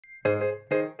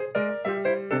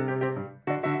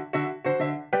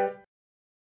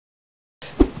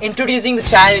Introducing the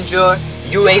Challenger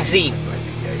UAZ,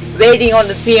 waiting on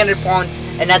the 300 pounds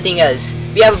and nothing else.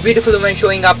 We have a beautiful woman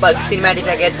showing up cinematic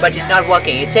packets, but it's not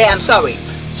working. It's a I'm sorry.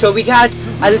 So we got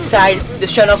other side the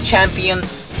son of champion,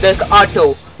 the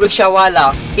auto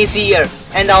Rickshawala is here,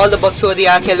 and all the bucks over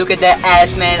there. Okay, look at the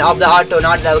ass man of the auto,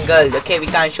 not the girl. Okay, we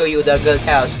can't show you the girl's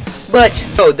house. But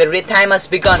oh, the time has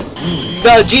begun.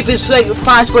 The jeep is like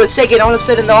fast for a second. All of a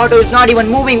sudden, the auto is not even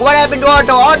moving. What happened to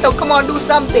auto? Auto, come on, do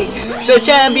something. The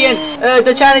champion,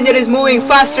 the challenger is moving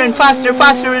faster and faster,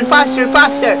 faster and faster and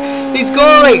faster. He's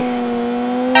going.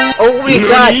 Oh my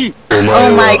god!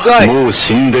 Oh my god! Oh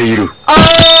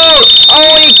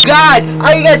my god!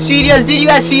 Are you guys serious? Did you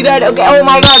guys see that? Okay. Oh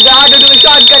my god! The auto took a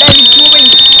shortcut and it's moving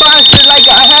faster like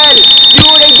a hell.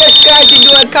 Dude, it just crashed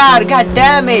into a car. God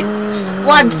damn it!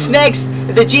 What's next?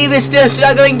 The Jeep is still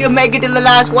struggling to make it in the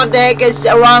last. What the heck is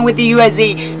wrong with the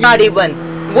USZ? Not even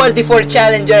worthy for a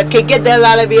challenger. Okay, get the hell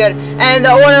out of here. And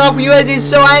the owner of USZ is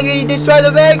so angry he destroyed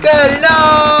the vehicle.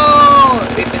 No!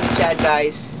 Rip in the chat,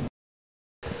 guys.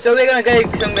 So we're gonna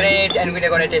collect some grenades and we're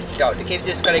gonna test it out. Okay, we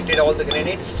just collected all the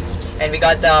grenades and we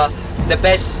got the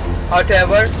best auto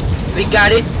ever. We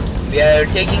got it. We are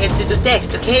taking it to the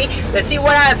test. Okay, let's see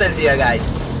what happens here, guys.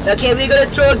 Okay, we're gonna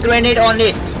throw a grenade on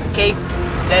it. Okay,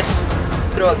 let's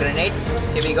throw a grenade.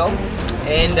 Here we go,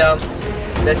 and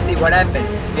let's see what happens.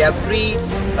 We have 3,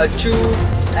 2,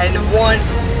 and 1.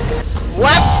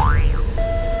 What?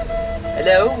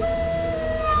 Hello?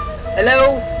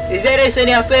 Hello? Is there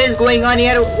any affairs going on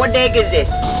here? What the heck is this?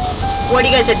 What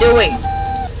you guys are doing?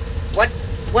 What?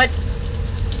 What?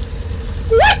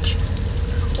 What?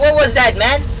 What was that,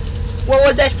 man? What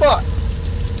was that for?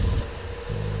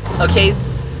 Okay.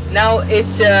 Now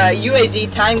it's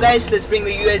UAZ time, guys. Let's bring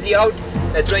the UAZ out.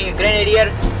 We're throwing a grenade here.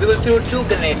 We will throw 2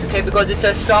 grenades, okay? Because it's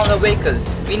a stronger vehicle.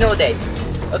 We know that.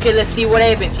 Okay, let's see what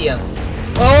happens here.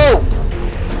 Oh!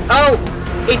 Oh!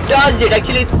 It dodged it.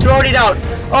 Actually, throwed it out.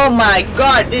 Oh my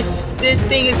God! This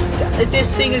thing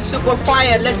is super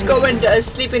fire. Let's go and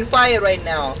sleep in fire right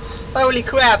now. Holy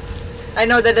crap! I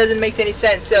know that doesn't make any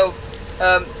sense. So,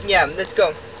 yeah, let's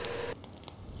go.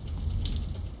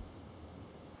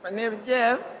 My name is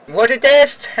Jeff. Water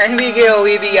test, and we go.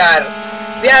 We are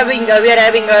having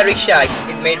a rickshaw.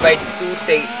 It's made by 2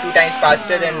 times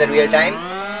faster than the real time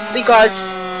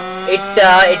because it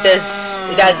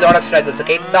has a lot of struggles.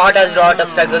 Okay, not has a lot of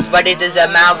struggles, but it is a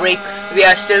Maverick. We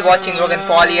are still watching Logan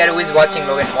Paul here. Who is watching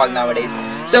Logan Paul nowadays?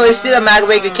 So it's still a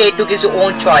Maverick. Okay, it took his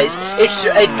own choice. It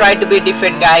tried to be a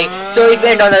different guy, so it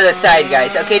went on the other side,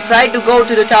 guys. Okay, it tried to go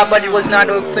to the top, but it was not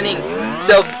opening.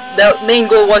 So the main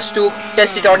goal was to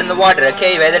test it out in the water,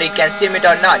 okay, whether it can swim it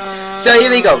or not. So here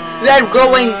we go. We are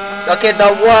going, okay,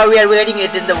 we are waiting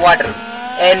it in the water,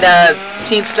 and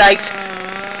seems like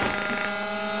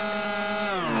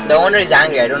the owner is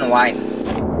angry. I don't know why.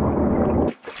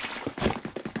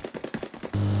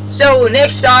 So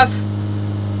next off,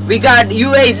 we got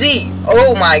UAZ.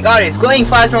 Oh my God, it's going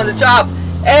faster on the top,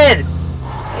 and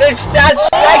it starts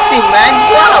flexing, man.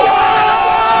 Wow.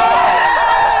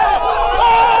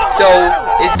 So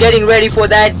he's getting ready for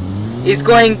that. He's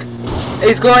going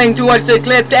towards the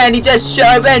cliff, and he just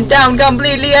went down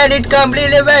completely, and it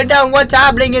completely went down. What's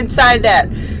happening inside there?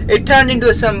 It turned into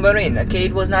a submarine. Okay,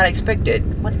 it was not expected.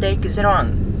 What the heck is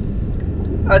wrong?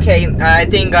 Okay, I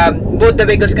think both the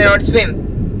vehicles cannot swim,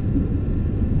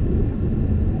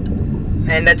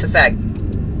 and that's a fact.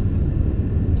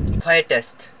 Fire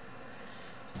test.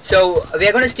 So we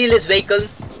are gonna steal this vehicle.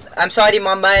 I'm sorry,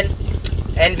 Mamba.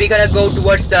 And we're gonna go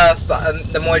towards the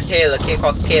motel, okay,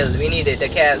 cocktail. We need it,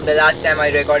 okay. The last time I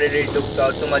recorded it took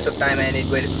too much of time and it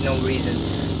was no reason.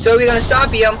 So we're gonna stop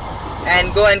here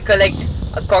and go and collect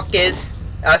cocktails,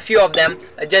 a few of them,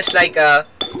 just like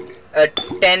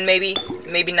 10 maybe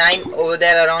 9 over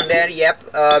there, around there.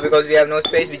 Yep, because we have no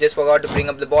space. We just forgot to bring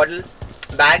up the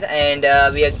bag, and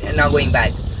we are now going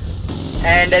back.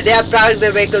 And they have parked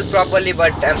the vehicle properly,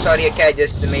 but I'm sorry, okay, I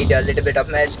just made a little bit of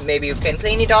mess. Maybe you can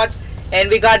clean it out. And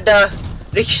we got the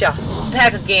rickshaw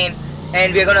back again,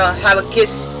 and we're gonna have a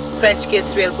kiss, French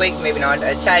kiss real quick, maybe not,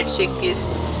 a child chic kiss.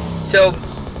 So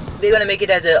we're gonna make it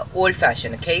as a old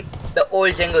fashion, okay, the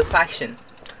old jungle fashion.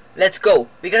 Let's go.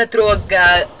 We're gonna throw a Okay,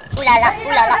 I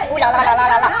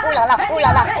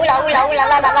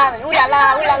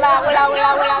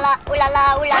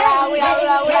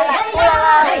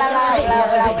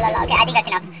think that's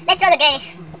enough. Let's throw the grenade.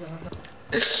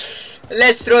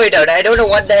 Let's throw it out. I don't know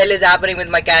what the hell is happening with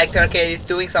my character. Okay, he's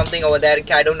doing something over there.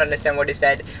 Okay, I don't understand what he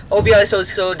said. Hope you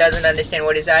also doesn't understand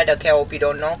what he said. Okay, I hope you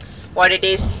don't know. what it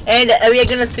is, and we are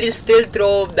gonna still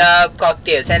throw the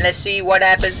cocktails, and let's see what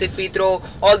happens if we throw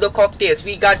all the cocktails.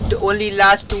 We got only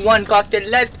last one cocktail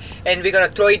left, and we're gonna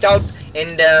throw it out.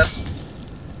 And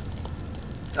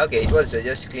okay, it was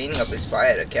just cleaning up his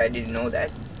fire. Okay, I didn't know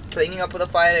that. Cleaning up the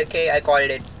fire. Okay, I called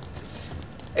it.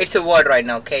 It's a word right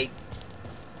now. Okay,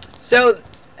 so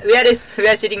we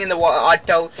are sitting in the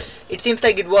auto. It seems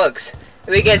like it works.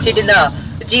 We can sit in the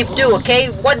Jeep too, okay?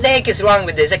 What the heck is wrong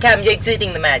with this? Okay, I'm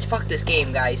exiting the match. Fuck this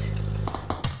game, guys.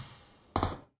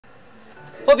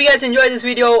 Hope you guys enjoyed this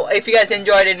video. If you guys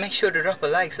enjoyed it, make sure to drop a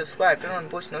like, subscribe, turn on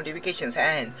post notifications,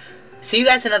 and see you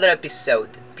guys in another episode.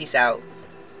 Peace out.